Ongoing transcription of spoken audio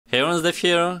Hey everyone, Dev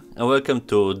here, and welcome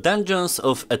to Dungeons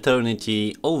of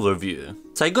Eternity Overview.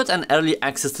 So I got an early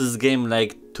access to this game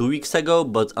like 2 weeks ago,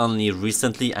 but only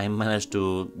recently I managed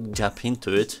to jump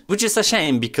into it. Which is a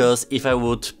shame, because if I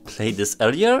would play this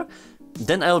earlier,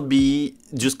 then I would be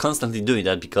just constantly doing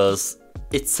that, because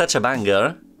it's such a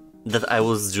banger that I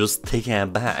was just taken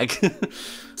aback.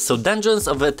 So Dungeons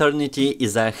of Eternity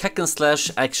is a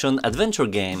hack-and-slash action-adventure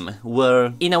game,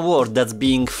 where in a world that's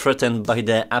being threatened by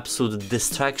the absolute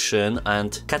destruction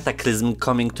and cataclysm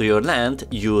coming to your land,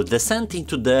 you descend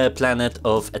into the planet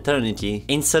of Eternity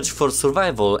in search for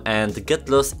survival and get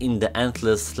lost in the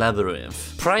endless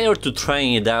labyrinth. Prior to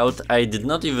trying it out, I did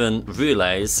not even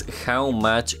realize how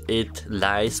much it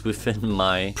lies within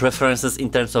my preferences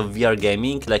in terms of VR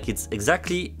gaming. Like, it's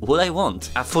exactly what I want.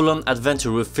 A full-on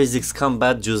adventure with physics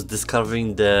combat, just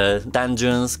discovering the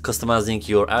dungeons, customizing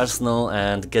your arsenal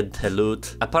and get the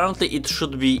loot. Apparently it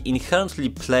should be inherently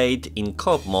played in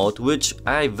co-op mode, which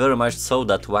I very much saw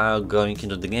that while going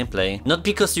into the gameplay. Not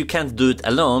because you can't do it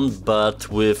alone, but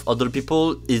with other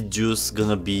people it's just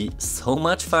gonna be so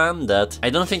much fun that I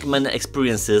don't think many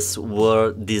experiences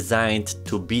were designed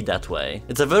to be that way.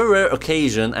 It's a very rare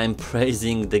occasion I'm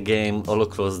praising the game all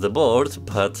across the board,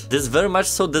 but this very much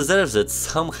so deserves it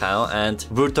somehow, and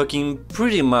we're talking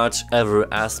pretty much every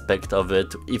aspect of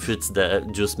it. If it's the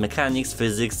just mechanics,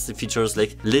 physics, features,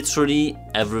 like literally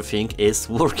everything is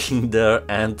working there,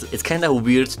 and it's kind of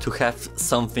weird to have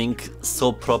something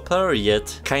so proper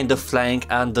yet kind of flying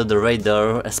under the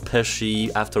radar,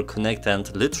 especially after Connect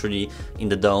and literally in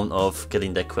the dawn of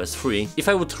getting the quest free. If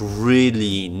I would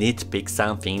really nitpick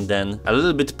something, then a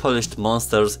little bit polished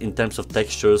monsters in terms of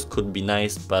textures could be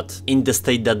nice, but in the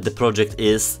state that the project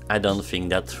is, I don't think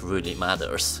that really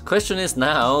matters. Question is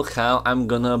now how I'm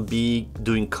gonna be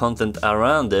doing content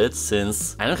around it,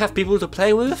 since I don't have people to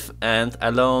play with, and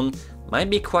alone might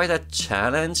be quite a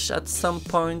challenge at some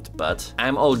point, but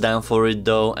I'm all down for it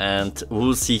though, and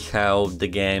we'll see how the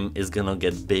game is gonna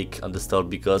get big on the store,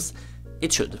 because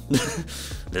it should.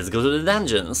 Let's go to the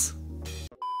dungeons.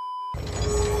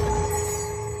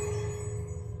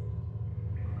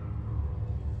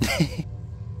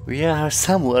 We are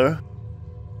somewhere.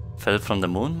 Fell from the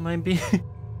moon, maybe?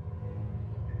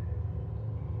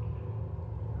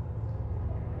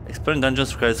 Exploring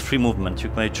dungeons requires free movement.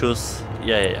 You may choose...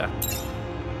 Yeah.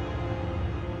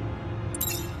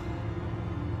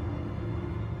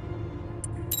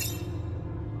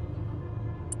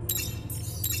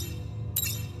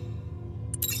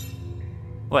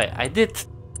 Wait, I did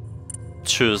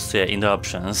choose in the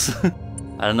options.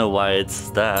 I don't know why it's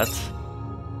that.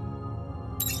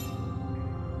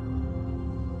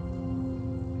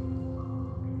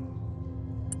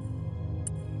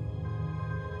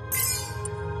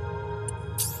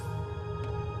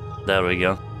 There we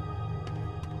go.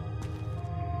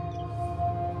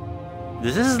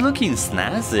 This is looking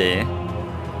snazzy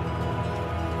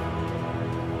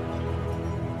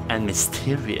and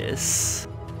mysterious.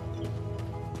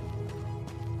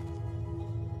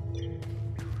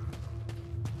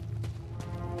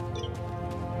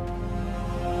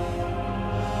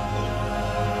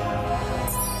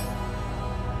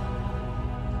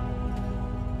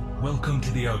 Welcome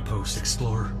to the outpost,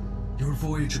 Explorer. Your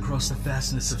voyage across the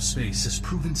vastness of space has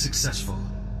proven successful.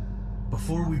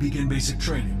 Before we begin basic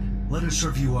training, let us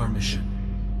review our mission.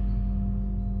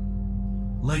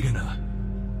 Legana,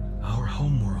 our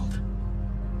homeworld.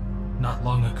 Not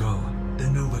long ago,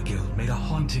 the Nova Guild made a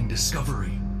haunting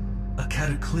discovery. A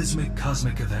cataclysmic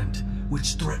cosmic event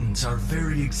which threatens our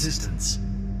very existence.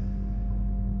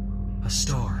 A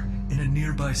star in a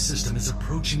nearby system is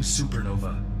approaching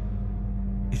supernova.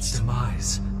 Its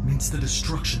demise means the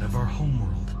destruction of our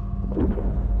homeworld.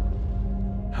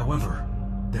 However,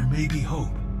 there may be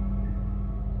hope.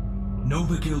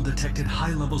 Nova Guild detected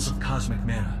high levels of cosmic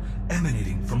mana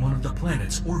emanating from one of the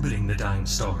planets orbiting the dying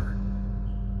star.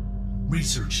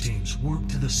 Research teams worked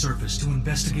to the surface to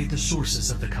investigate the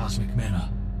sources of the cosmic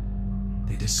mana.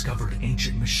 They discovered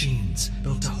ancient machines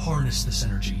built to harness this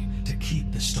energy to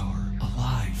keep the star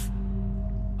alive.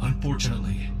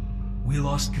 Unfortunately, we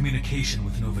lost communication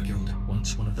with Nova Guild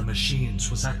once one of the machines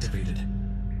was activated.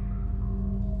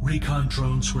 Recon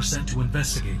drones were sent to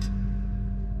investigate.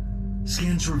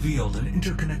 Scans revealed an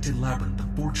interconnected labyrinth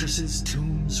of fortresses,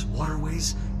 tombs,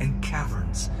 waterways, and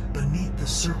caverns beneath the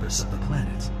surface of the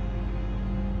planet.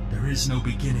 There is no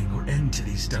beginning or end to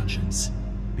these dungeons.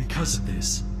 Because of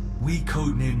this, we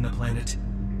codenamed the planet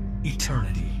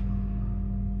Eternity.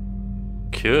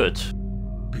 Good.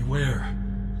 Beware.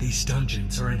 These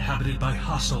dungeons are inhabited by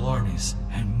hostile armies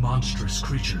and monstrous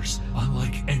creatures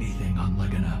unlike anything on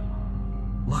Legana.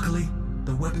 Luckily,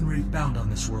 the weaponry found on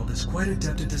this world is quite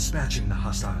adept at dispatching the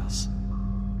hostiles.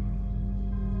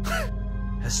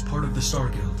 As part of the Star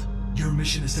Guild, your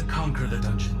mission is to conquer the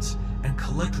dungeons and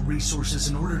collect resources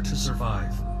in order to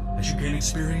survive. As you gain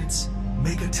experience,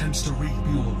 make attempts to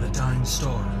refuel the dying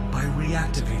star by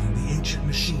reactivating the ancient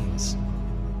machines.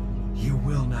 You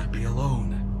will not be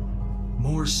alone.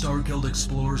 More Star Guild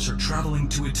explorers are traveling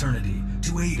to eternity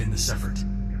to aid in this effort.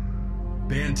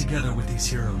 Band together with these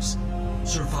heroes,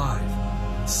 survive,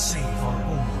 and save our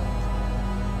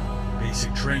homeworld.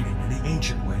 Basic training in the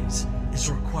ancient ways is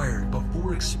required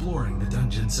before exploring the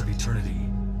dungeons of eternity.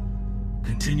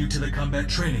 Continue to the combat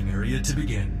training area to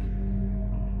begin.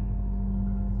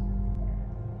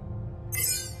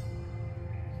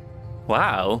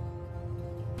 Wow.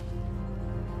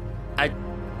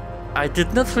 I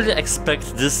did not really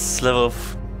expect this level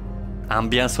of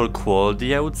ambience or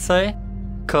quality, I would say.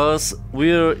 Cause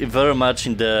we're very much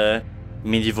in the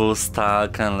medieval style,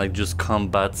 kind of like just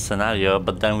combat scenario,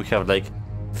 but then we have like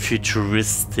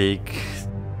futuristic.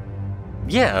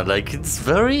 Yeah, like it's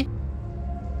very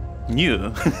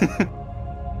new.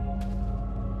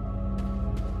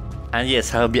 And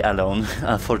yes, I'll be alone,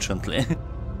 unfortunately.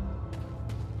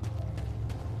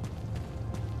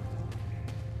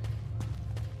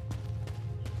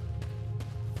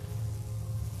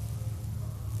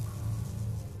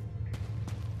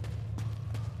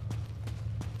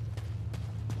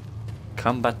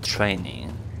 Combat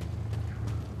training.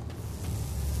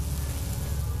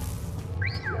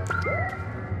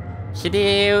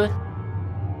 Hello.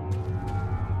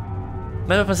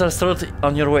 My weapons are stored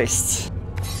on your waist.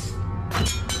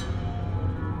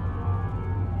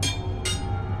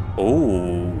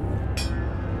 Oh,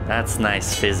 that's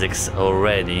nice physics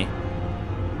already.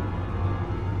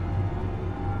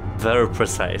 Very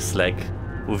precise, like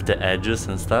with the edges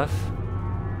and stuff.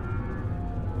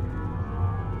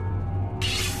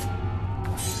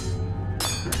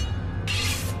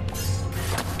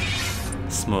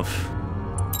 Smooth.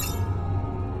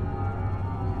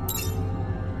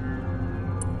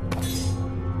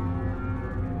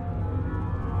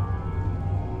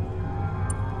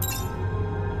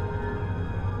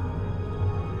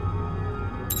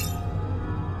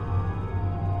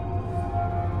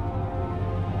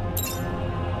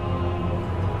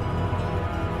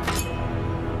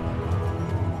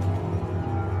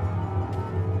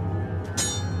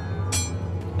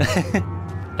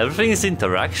 Everything is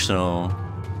interactional.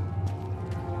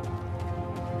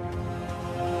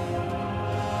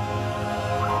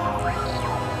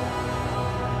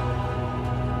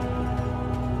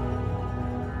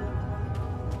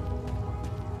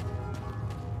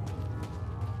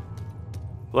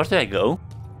 Where do I go?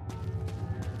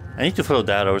 I need to follow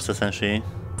the arrows, essentially.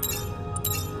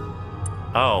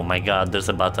 Oh my god, there's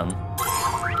a button.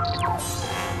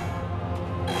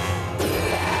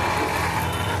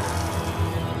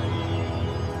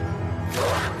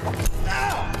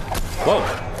 Whoa,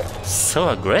 so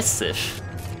aggressive.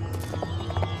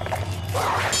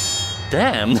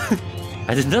 Damn,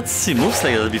 I did not see moves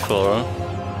like that before.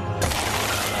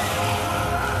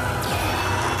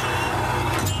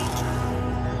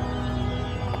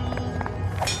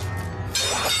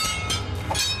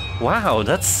 Wow,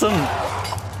 that's some...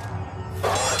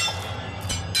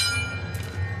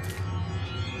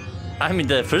 I mean,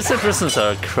 the first impressions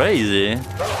are crazy.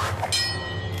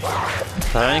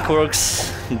 Flying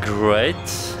works great.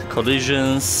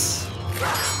 Collisions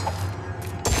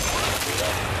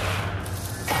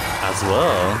as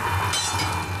well.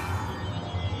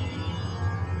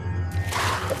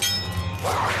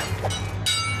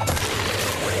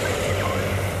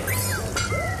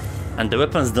 And the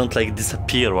weapons don't like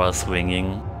disappear while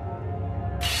swinging.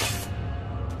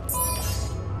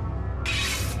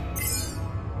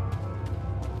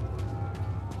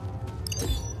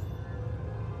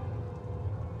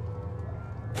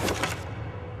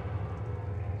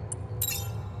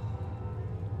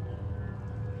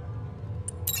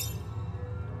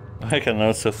 I can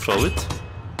also throw it.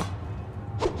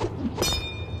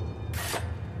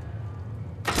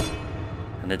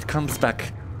 And it comes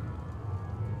back.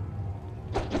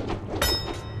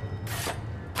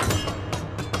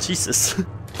 Jesus.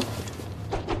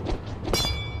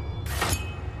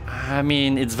 I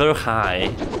mean, it's very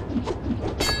high.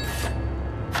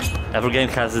 Every game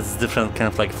has its different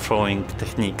kind of like throwing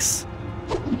techniques.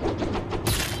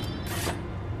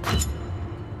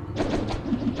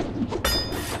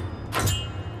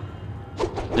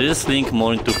 They just link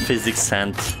more into physics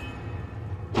and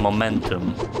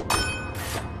momentum.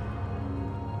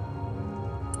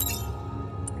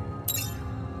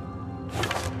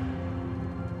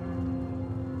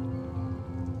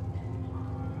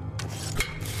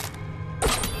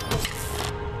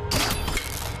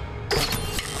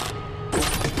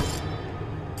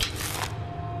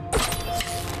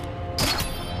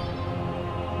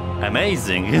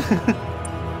 amazing.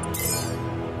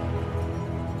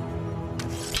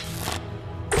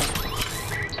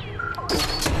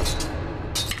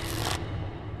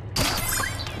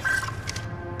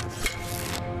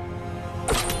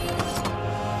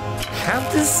 How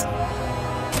this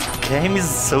game is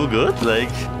so good,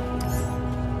 like,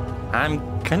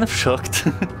 I'm kind of shocked.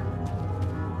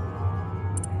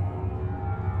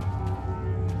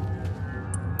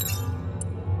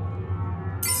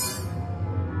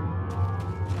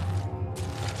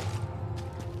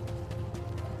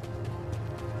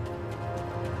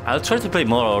 I'll try to play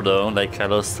more though, like I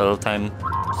lost a lot of time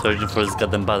searching for this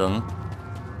goddamn button.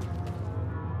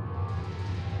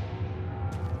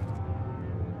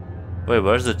 Wait,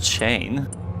 where's the chain?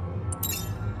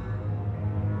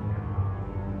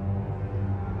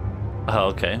 Oh,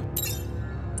 okay.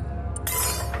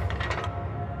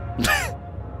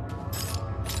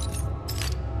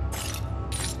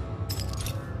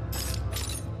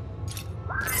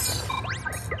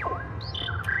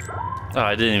 Oh,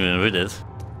 I didn't even read it.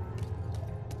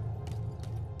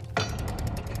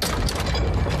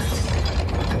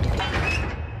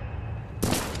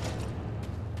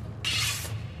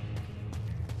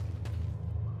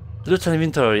 Loot and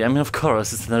inventory, I mean of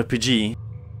course, it's an RPG.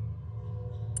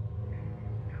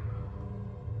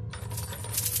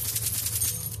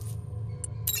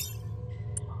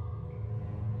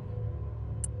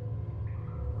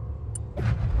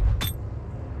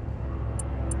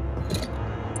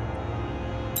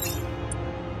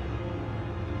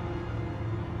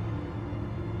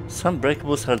 Some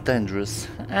breakables are dangerous.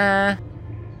 I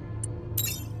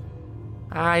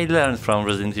learned from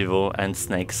Resident Evil and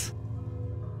snakes.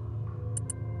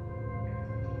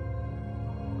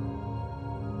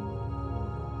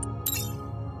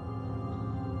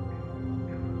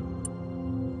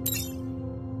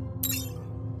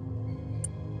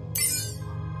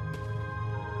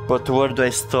 But where do I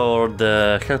store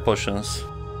the health potions?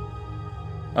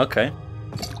 Okay.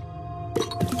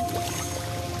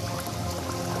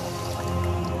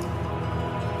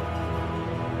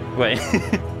 Wait.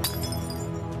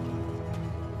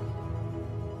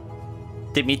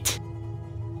 Damn it.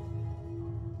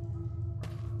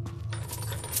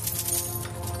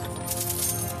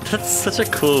 That's such a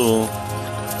cool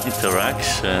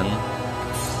interaction.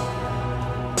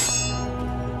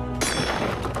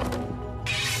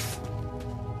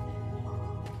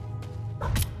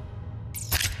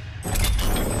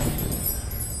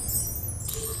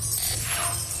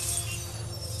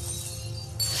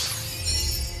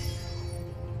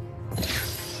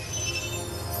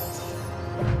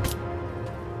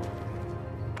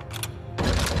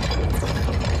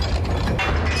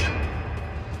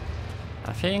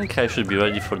 I think I should be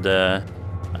ready for the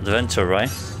adventure, right?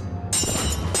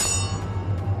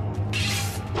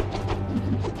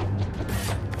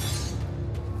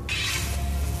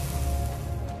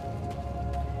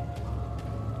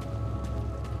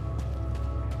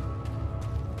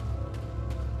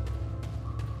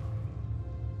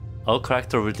 All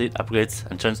character-related upgrades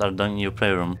and changes are done in your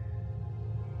playroom.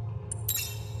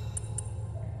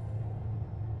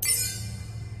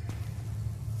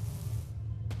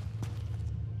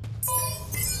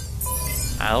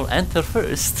 I'll enter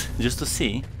first, just to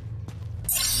see.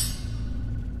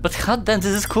 But hot dance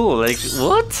is cool, like,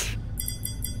 what?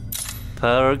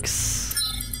 Perks...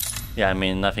 Yeah, I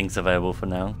mean, nothing's available for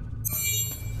now.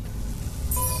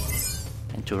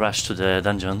 And to rush to the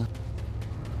dungeon.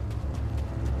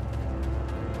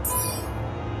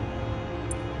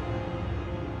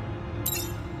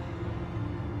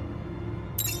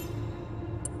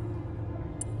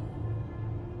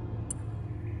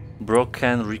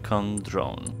 Broken recon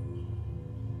drone.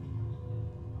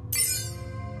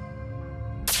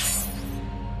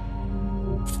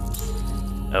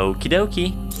 Okie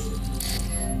dokie.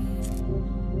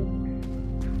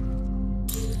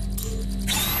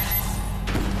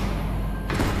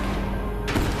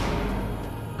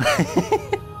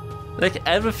 Like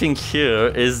everything here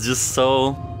is just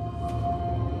so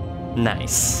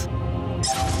nice.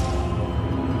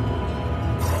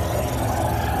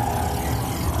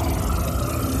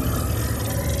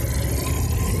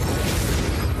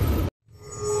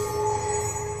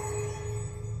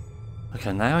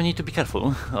 Okay, now I need to be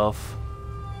careful of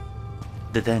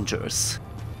the dangers.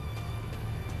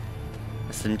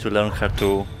 I still need to learn how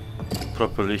to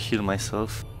properly heal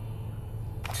myself.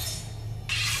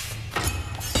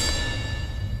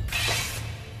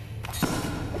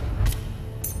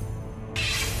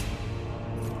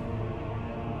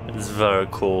 It's a very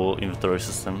cool inventory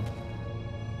system.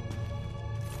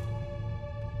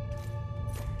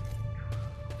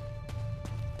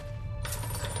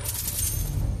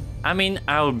 I mean,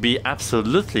 I would be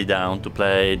absolutely down to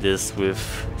play this with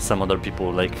some other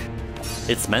people, like,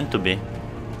 it's meant to be.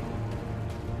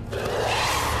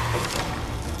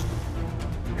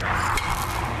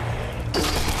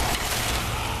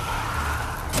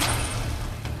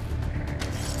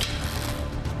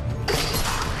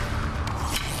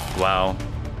 Wow.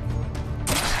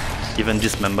 Even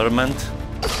dismemberment?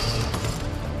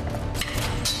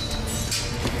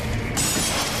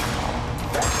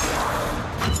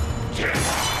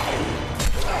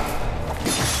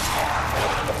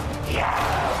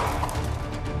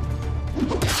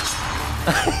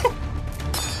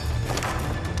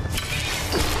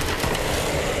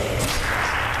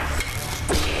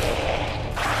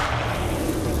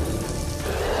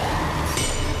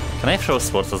 Can I throw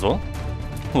swords as well?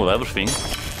 Oh, everything.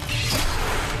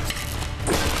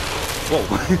 Whoa.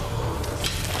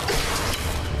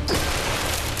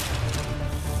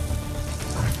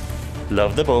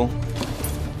 Love the bow.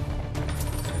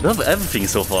 Love everything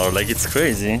so far, like it's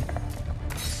crazy.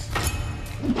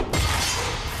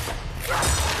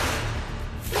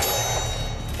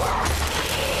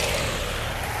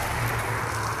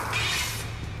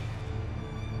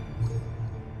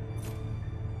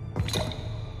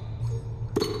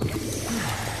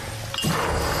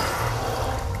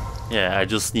 Yeah, I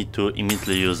just need to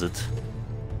immediately use it.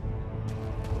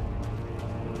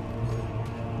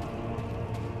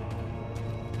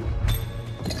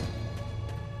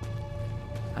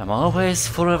 I'm always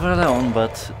forever alone,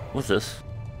 but what's this?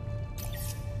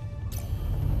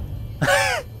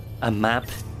 A map?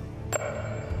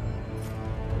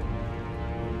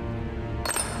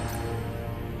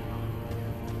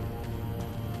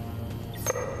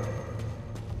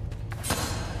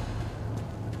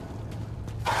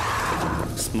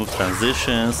 Smooth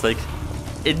transitions, like,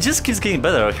 it just keeps getting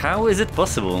better. How is it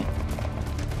possible?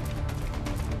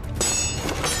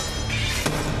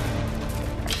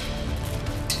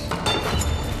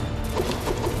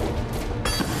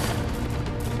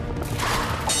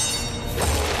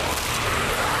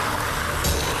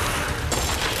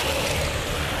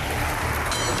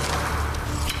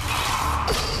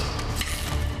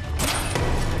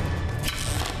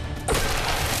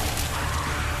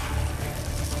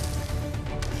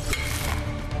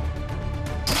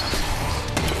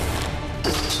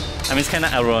 I mean, it's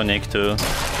kinda ironic to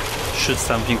shoot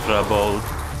something through a bow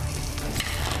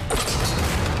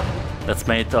that's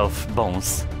made of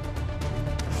bones.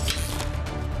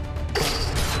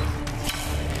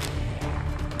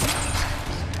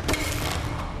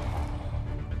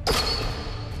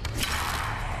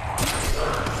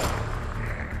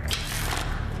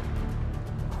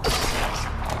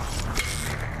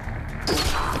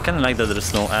 I kinda like that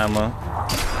there's no ammo.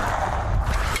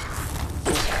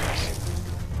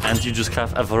 And you just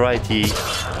have a variety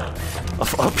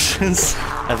of options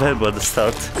available at the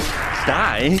start.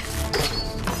 Die?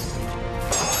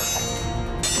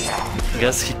 I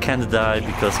guess he can't die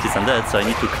because he's undead, so I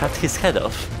need to cut his head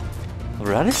off.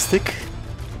 Realistic?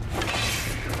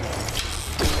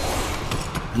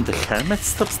 And the helmet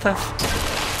stops stuff?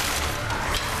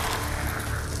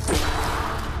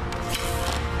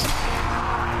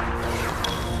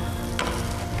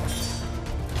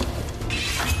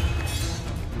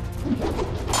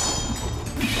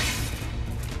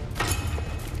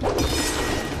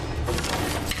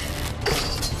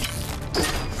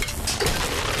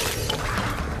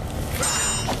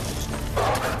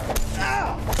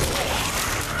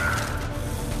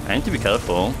 I need to be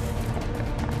careful.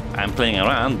 I'm playing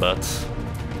around, but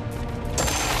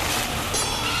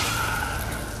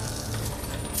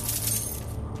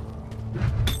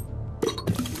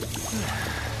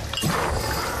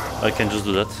I can just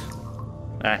do that.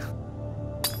 Ah.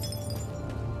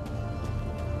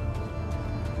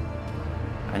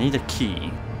 I need a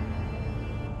key.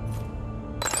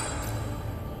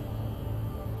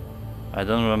 I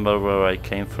don't remember where I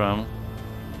came from.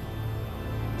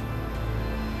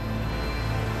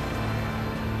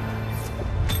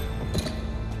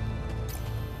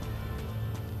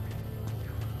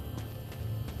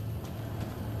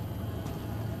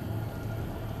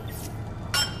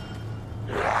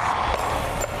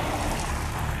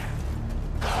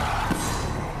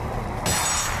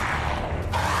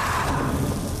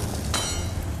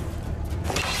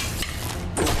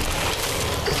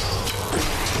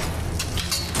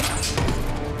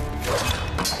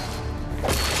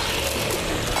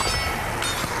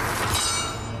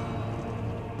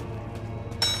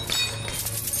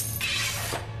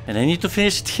 And I need to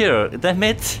finish it here, damn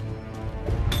it!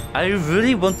 I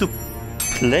really want to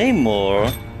play more,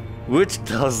 which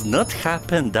does not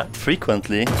happen that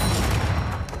frequently.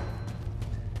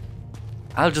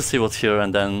 I'll just see what's here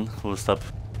and then we'll stop.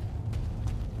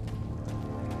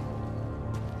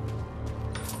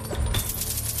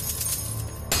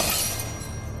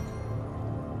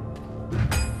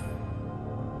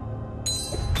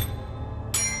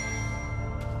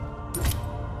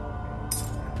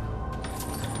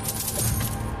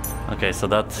 Okay, so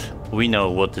that we know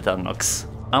what it unlocks.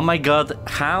 Oh my god,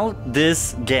 how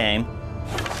this game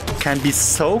can be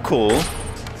so cool,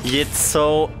 yet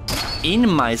so in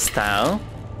my style,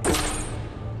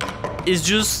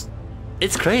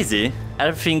 it's crazy.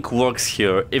 Everything works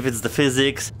here. If it's the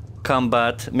physics,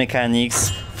 combat,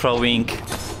 mechanics, throwing,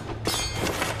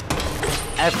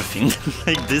 everything.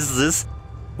 Like this is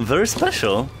very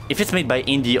special. If it's made by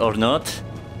indie or not,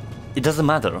 it doesn't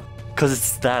matter, because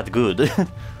it's that good.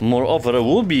 Moreover, I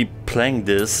will be playing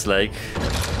this, like,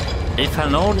 if I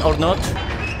know or not,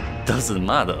 doesn't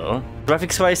matter.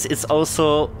 Graphics-wise, it's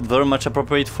also very much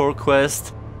appropriate for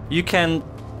Quest. You can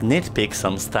nitpick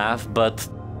some stuff, but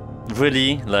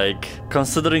really, like,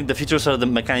 considering the features or the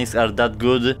mechanics are that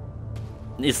good,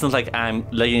 it's not like I'm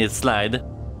letting it slide.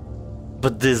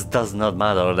 But this does not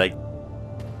matter, like,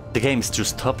 the game is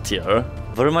just top tier.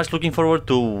 Very much looking forward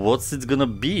to what's it gonna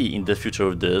be in the future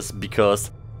of this,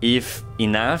 because if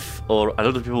enough or a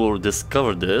lot of people will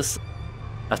discover this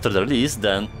after the release,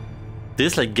 then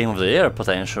this is like Game of the Year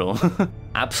potential.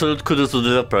 Absolute kudos to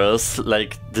developers,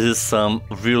 like this is some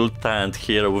real talent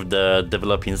here with the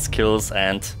developing skills,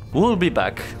 and we'll be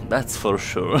back, that's for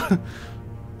sure.